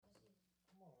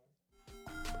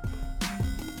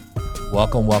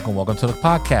Welcome to the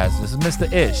podcast. This is Mr.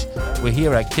 Ish. We're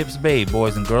here at Kips Bay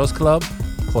Boys and Girls Club,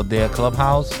 Cordea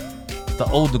Clubhouse. The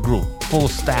older group, full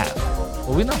staff.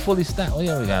 Well, we're not fully staffed. Oh,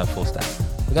 yeah, we got a full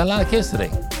staff. We got a lot of kids today.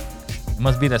 It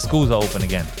must be that schools are open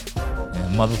again.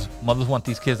 And mothers want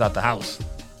these kids out the house.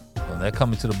 So they're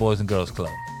coming to the Boys and Girls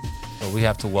Club. So we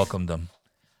have to welcome them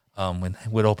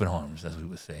with open arms, as we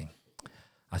would say.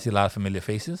 I see a lot of familiar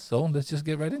faces, so let's just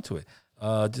get right into it.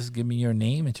 Just give me your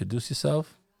name, introduce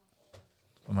yourself.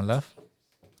 On my left.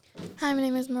 Hi, my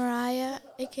name is Mariah,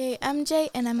 aka MJ,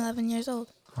 and I'm 11 years old.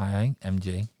 Hi,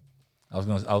 MJ. I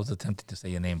was attempting to say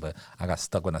your name, but I got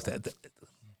stuck when I said it.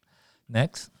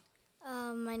 Next.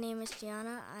 My name is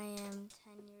Gianna. I am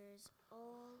 10 years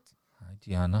old. Hi,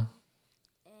 Gianna.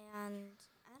 And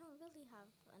I don't really have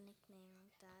a nickname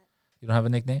like that. You don't have a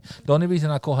nickname? The only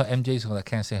reason I call her MJ is because I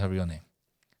can't say her real name.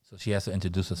 So she has to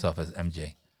introduce herself as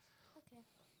MJ.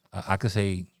 Okay. I could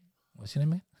say, what's your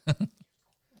name, man?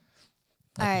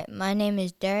 All right, my name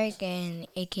is Derek, and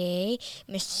a.k.a.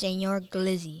 Mr. Senor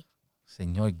Glizzy.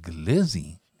 Senor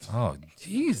Glizzy? Oh,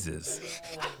 Jesus.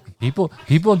 People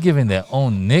are giving their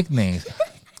own nicknames.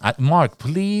 Mark,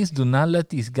 please do not let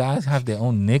these guys have their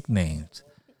own nicknames.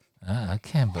 I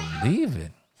can't believe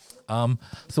it.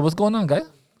 So what's going on, guys?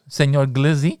 Senor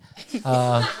Glizzy.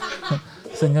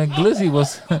 Senor Glizzy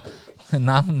was...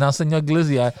 now, Senor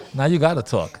Glizzy, now you got to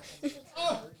talk.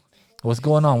 What's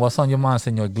going on? What's on your mind,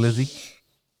 Senor Glizzy?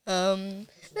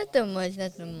 Not too much.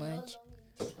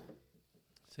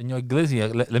 Senor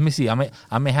Glizzy, let me see.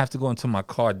 I may have to go into my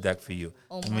card deck for you.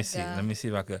 Oh, let me see. Let me see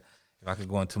if I could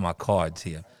go into my cards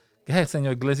here. Go ahead,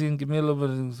 Senor Glizzy, and give me a little bit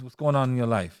of what's going on in your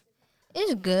life.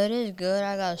 It's good.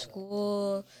 I got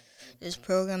school. This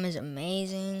program is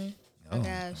amazing. I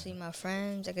got to see my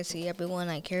friends. I can see everyone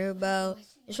I care about.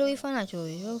 It's really fun,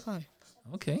 actually. It's really fun.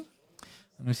 Okay.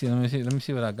 Let me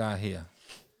see what I got here.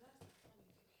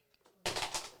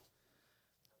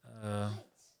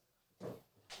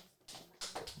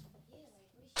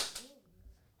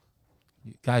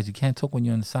 Guys, you can't talk when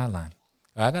you're on the sideline.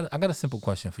 I got a simple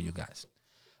question for you guys.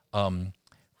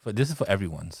 This is for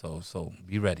everyone, so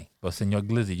be ready. But Senor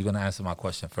Glizzy, you're gonna answer my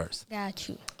question first. Got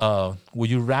you. Would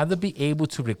you rather be able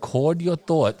to record your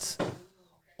thoughts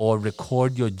or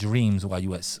record your dreams while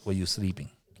you're sleeping?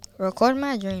 Record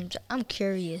my dreams. I'm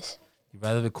curious. You'd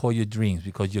rather record your dreams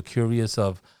because you're curious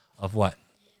of what?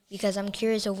 Because I'm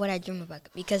curious of what I dream about.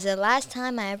 Because the last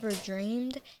time I ever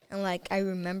dreamed and I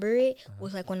remember it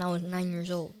was when I was 9 years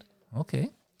old. Okay,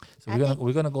 so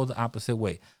we're gonna go the opposite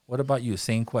way. What about you?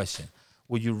 Same question.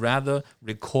 Would you rather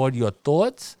record your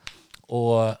thoughts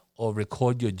or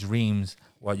record your dreams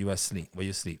while you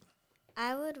sleep?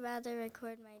 I would rather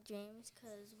record my dreams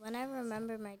because when I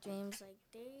remember my dreams,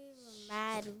 they were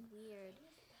mad weird.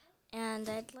 And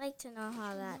I'd like to know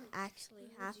how that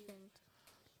actually happened.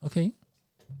 Okay.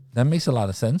 That makes a lot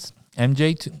of sense.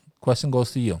 MJ, question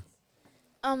goes to you.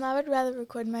 I would rather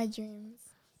record my dreams.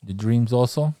 The dreams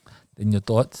also? Then your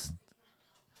thoughts?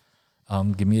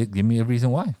 Give me a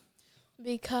reason why.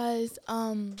 Because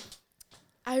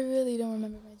I really don't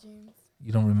remember my dreams.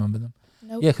 You don't remember them?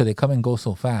 Nope. Yeah, because they come and go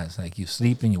so fast. You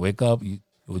sleep and you wake up, you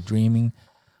were dreaming.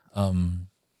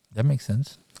 That makes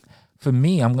sense. For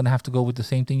me, I'm going to have to go with the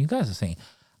same thing you guys are saying.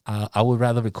 I would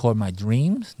rather record my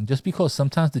dreams just because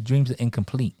sometimes the dreams are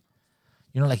incomplete.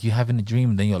 You're having a dream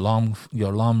and then your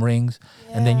alarm rings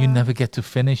and then you never get to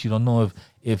finish. You don't know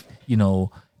if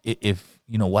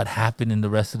what happened in the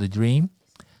rest of the dream.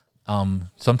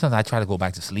 Sometimes I try to go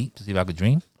back to sleep to see if I could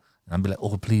dream. And I'll be like,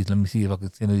 oh, please, let me see if I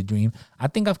could continue the dream. I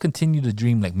think I've continued the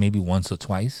dream maybe once or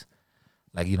twice.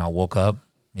 I woke up,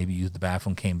 maybe used the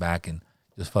bathroom, came back and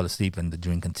just fell asleep and the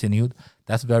dream continued.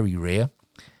 That's very rare.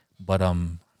 But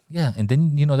yeah, and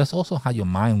then, that's also how your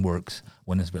mind works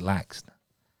when it's relaxed.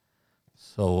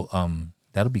 So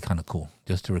that'll be kind of cool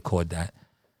just to record that.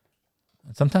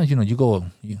 Sometimes, you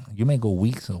may go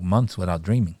weeks or months without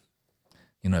dreaming.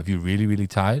 If you're really, really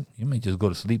tired, you may just go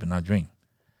to sleep and not dream.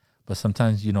 But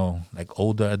sometimes,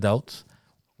 older adults,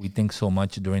 we think so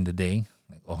much during the day.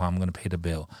 How I'm going to pay the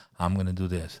bill. How I'm going to do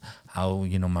this. How,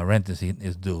 my rent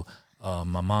is due. My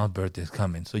mom's birthday is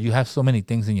coming. So you have so many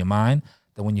things in your mind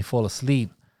that when you fall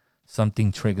asleep,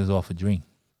 something triggers off a dream.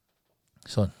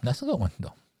 So that's a good one,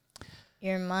 though.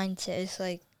 Your mindset is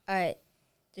all right,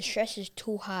 the stress is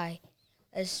too high.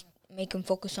 Let's make him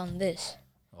focus on this.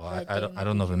 Oh, I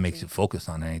don't know if it makes you focus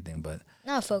on anything, but...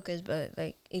 Not focus, but,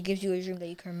 it gives you a dream that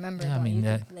you can remember. Yeah,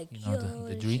 about.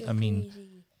 The dream,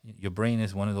 your brain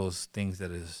is one of those things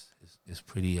that is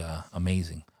pretty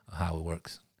amazing how it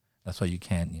works. That's why you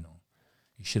can't, you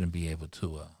shouldn't be able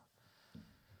to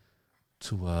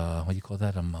what do you call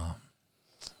that?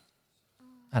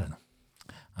 I don't know.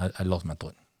 I lost my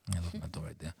thought.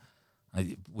 Right there.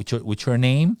 With your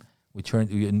name, with your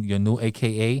new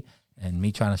AKA, and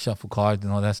me trying to shuffle cards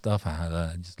and all that stuff,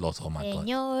 I just lost all my thought.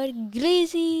 Señor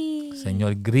Grizzy.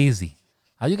 Senor Grizzy.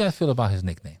 How you guys feel about his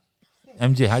nickname?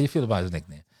 MJ, how you feel about his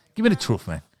nickname? Give me the truth,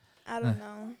 man. I don't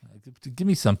know. Give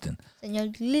me something.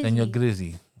 Señor Grizzy. Senor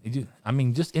Grizzy.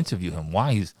 Just interview him.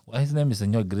 Why his name is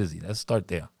Senor Grizzy? Let's start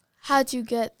there. How'd you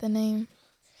get the name?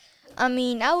 I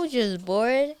mean, I was just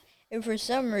bored, and for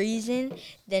some reason,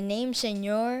 the name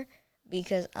Señor,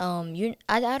 because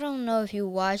I don't know if you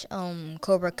watch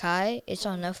Cobra Kai. It's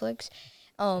on Netflix.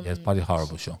 Yeah, it's probably a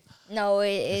horrible show. No,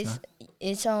 it's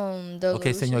the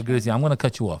Okay, Lucifer. Senor Grizzy, I'm gonna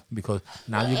cut you off because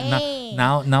now Hey.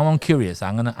 now I'm curious.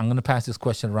 I'm gonna pass this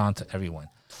question around to everyone.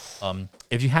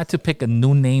 If you had to pick a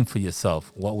new name for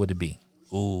yourself, what would it be?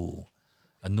 Ooh,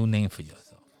 a new name for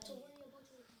yourself.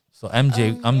 So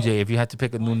MJ, if you had to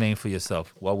pick a new name for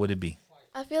yourself, what would it be?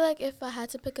 I feel like if I had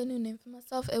to pick a new name for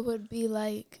myself, it would be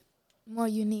like more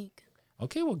unique.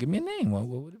 Okay, well, give me a name. What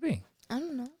would it be? I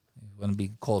don't know. You want to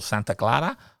be called Santa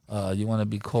Clara? You want to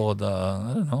be called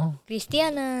I don't know. I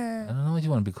Cristiana. don't know what you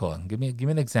want to be called. Give me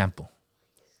an example.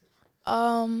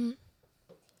 Alea.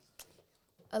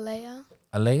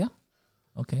 Alea?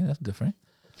 Okay, that's different.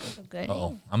 Okay.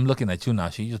 Oh, I'm looking at you now.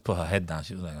 She just put her head down.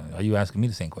 She was like, "Are you asking me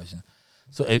the same question?"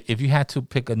 So, if you had to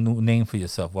pick a new name for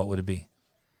yourself, what would it be?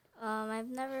 I've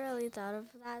never really thought of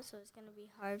that, so it's gonna be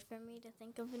hard for me to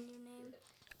think of a new name.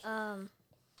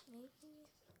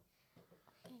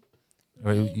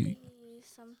 Or Maybe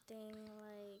something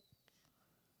like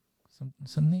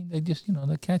some name that just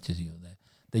that catches you,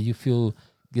 that you feel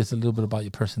gets a little bit about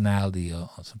your personality or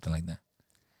something like that.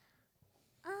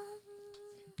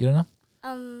 You don't know?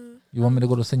 You want me to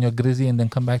go to Senor Grizzy and then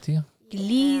come back to you?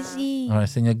 Glizzy. All right,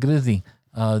 Senor Grizzy,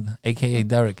 aka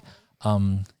Derek.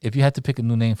 If you had to pick a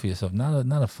new name for yourself,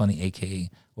 not a funny AKA,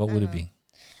 what would it be?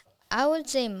 I would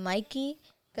say Mikey,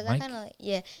 because I Mike? kind of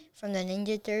from the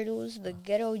Ninja Turtles, the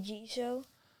Ghetto G show.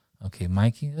 Okay,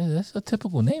 Mikey. That's a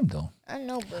typical name, though. I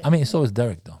know, but I mean, so is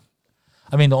Derek, though.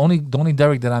 I mean, the only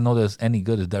Derek that I know that's any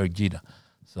good is Derek Jeter.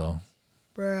 So,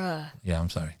 bruh. yeah, I'm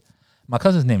sorry. My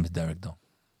cousin's name is Derek, though.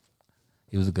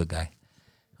 He was a good guy.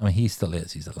 I mean, he still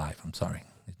is. He's alive. I'm sorry.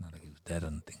 It's not like he was dead or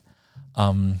anything.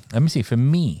 Let me see. For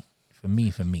me,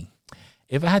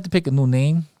 if I had to pick a new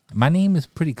name, my name is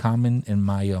pretty common in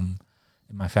my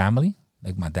family.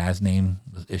 Like my dad's name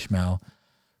was Ishmael.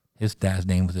 His dad's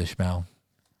name was Ishmael.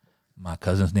 My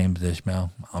cousin's name is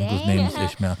Ishmael. My uncle's name is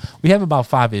Ishmael. We have about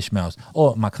 5 Ishmaels.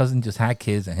 Oh, my cousin just had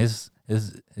kids, and his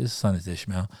son is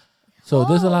Ishmael. So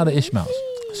there's a lot of Ishmaels.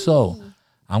 So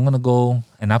I'm gonna go,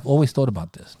 and I've always thought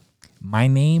about this. My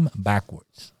name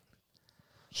backwards.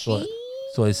 So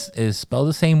it's spelled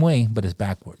the same way, but it's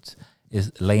backwards. It's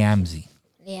Leamzi.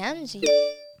 Liamzi.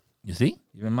 You see?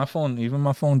 Even my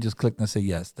phone just clicked and said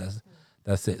yes.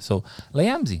 That's it. So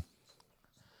Leamzi.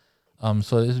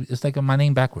 So it's like my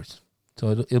name backwards.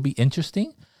 So it'll be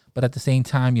interesting, but at the same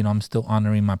time, I'm still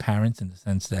honoring my parents in the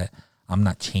sense that I'm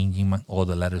not changing all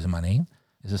the letters in my name.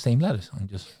 It's the same letters. I'm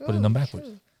just putting them backwards.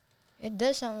 True. It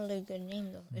does sound like a good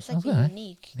name, though. It's Sounds like good, right?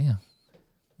 unique. Yeah.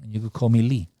 And you could call me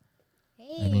Lee.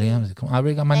 Hey. Like Leamzi. Come on, I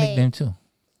already got my Hey. nickname too.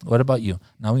 What about you?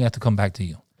 Now we have to come back to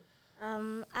you.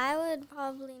 I would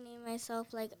probably name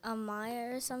myself like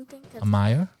Amaya or something. 'Cause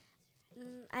Amaya?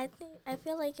 I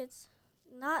feel like it's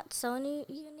not so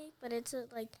unique, but it's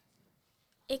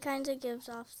it kind of gives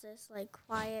off this like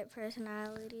quiet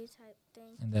personality type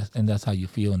thing. And that's how you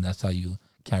feel, and that's how you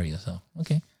carry yourself.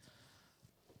 Okay.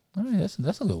 All right, that's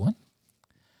a good one.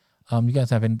 You guys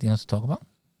have anything else to talk about?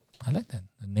 I like that.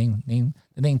 The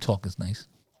name talk is nice.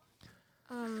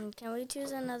 Can we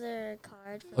choose another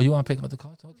card? Oh, you want to pick up the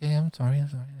cards? Okay, I'm sorry. I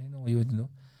didn't know what you would do.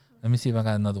 Let me see if I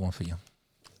got another one for you.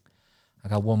 I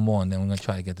got one more, and then we're gonna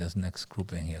try to get this next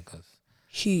group in here because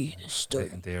they're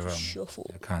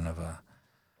kind of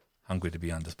hungry to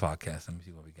be on this podcast. Let me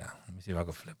see what we got. Let me see if I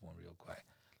can flip one real quick.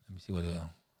 Let me see what.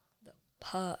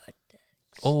 Pod.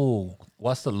 Oh,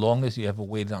 what's the longest you ever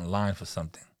waited online for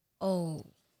something? Oh.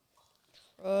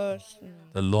 The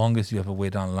longest you ever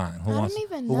waited online. Who I wants? don't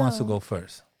even Who wants to know. go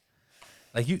first?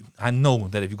 Like you, I know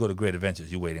that if you go to Great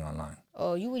Adventures, you're waiting online.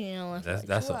 Oh, you wouldn't know.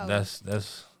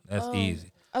 That's Oh,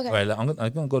 easy. okay. All right, I'm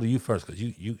gonna go to you first because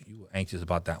you were anxious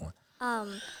about that one.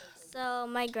 So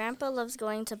my grandpa loves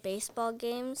going to baseball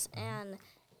games, and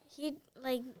we're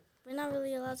not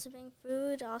really allowed to bring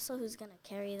food. Also, who's gonna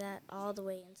carry that all the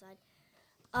way inside?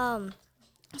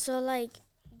 So like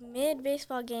mid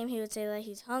baseball game, he would say that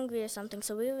he's hungry or something.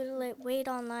 So we would wait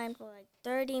online for like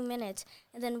 30 minutes,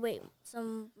 and then wait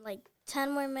some like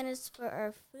 10 more minutes for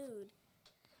our food.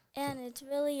 And it's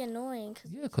really annoying.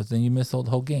 Yeah, because then you miss the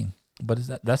whole game. But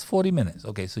that's 40 minutes.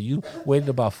 Okay, so you waited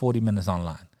about 40 minutes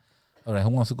online. All right, who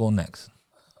wants to go next?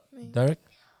 Me. Derek?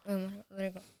 Let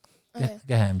it go. Okay.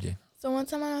 Go ahead, MJ. So one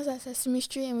time I was at Sesame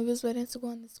Street and we was waiting to go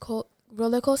on this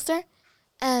roller coaster,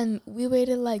 and we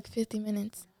waited like 50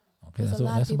 minutes. Okay, There's a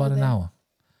lot of that's people about an there. hour.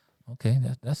 Okay,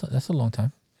 that's a long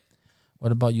time.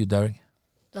 What about you, Derek?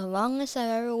 The longest I've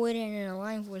ever waited in a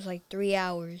line was like 3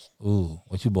 hours. Ooh,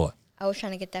 what you bought? I was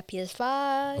trying to get that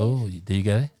PS5. Oh, did you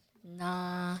get it?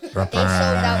 Nah. They sold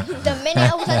out. The minute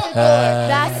I was at the door.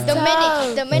 That's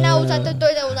The minute I was at the door,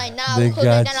 they was like, nah, They we closed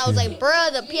got it down. I was you. like,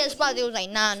 bruh, the PS5. They was like,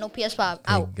 nah, no PS5.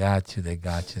 Out. They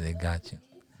got you.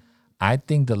 I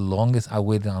think the longest I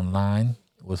waited online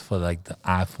was for like the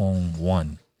iPhone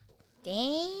 1.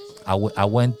 Dang.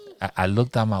 I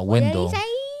looked out my window. What did he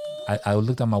say? I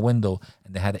looked out my window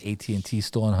and they had an AT&T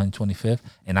store on 125th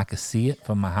and I could see it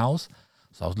from my house.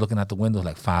 So I was looking out the window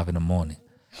like 5 a.m.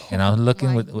 And I was looking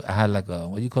I had like a,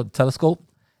 what do you call it, telescope?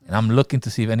 And I'm looking to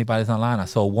see if anybody's online. I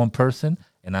saw one person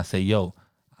and I say, yo,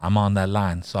 I'm on that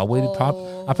line. So I waited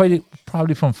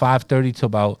probably from 5:30 to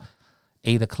about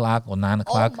 8 o'clock or 9 Oh,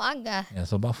 o'clock. my God. Yeah,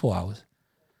 so about 4 hours.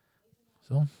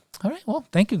 So, all right. Well,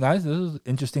 thank you guys. This was an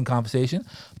interesting conversation.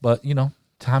 But,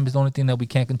 time is the only thing that we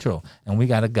can't control. And we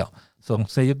got to go. So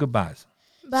say your goodbyes.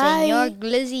 Bye. Senor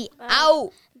Glizzy,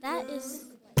 out. That is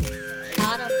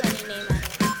not a funny name at all.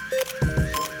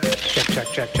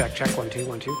 Check. 1 2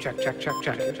 1 2. Check.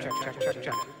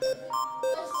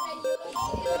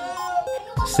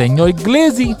 Senor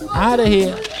Glizzy, out of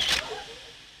here.